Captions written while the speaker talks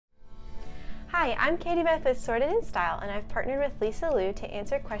Hi, I'm Katy Beth with Sorted in Style, and I've partnered with Lisa Liu to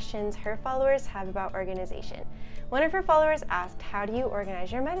answer questions her followers have about organization. One of her followers asked, how do you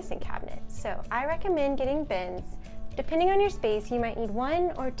organize your medicine cabinet? So I recommend getting bins. Depending on your space, you might need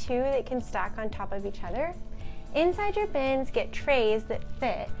 1 or 2 that can stack on top of each other. Inside your bins, get trays that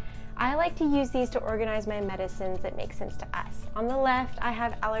fit. I like to use these to organize my medicines that make sense to us. On the left, I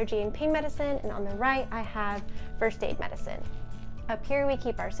have allergy and pain medicine, and on the right, I have first aid medicine. Up here, we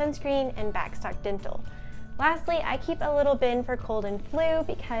keep our sunscreen and backstock dental. Lastly, I keep a little bin for cold and flu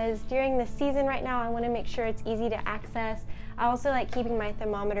because during the season right now, I want to make sure it's easy to access. I also like keeping my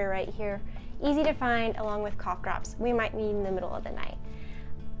thermometer right here, easy to find, along with cough drops we might need in the middle of the night.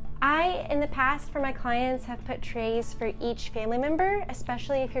 I, in the past, for my clients, have put trays for each family member,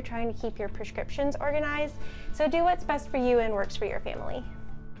 especially if you're trying to keep your prescriptions organized. So do what's best for you and works for your family.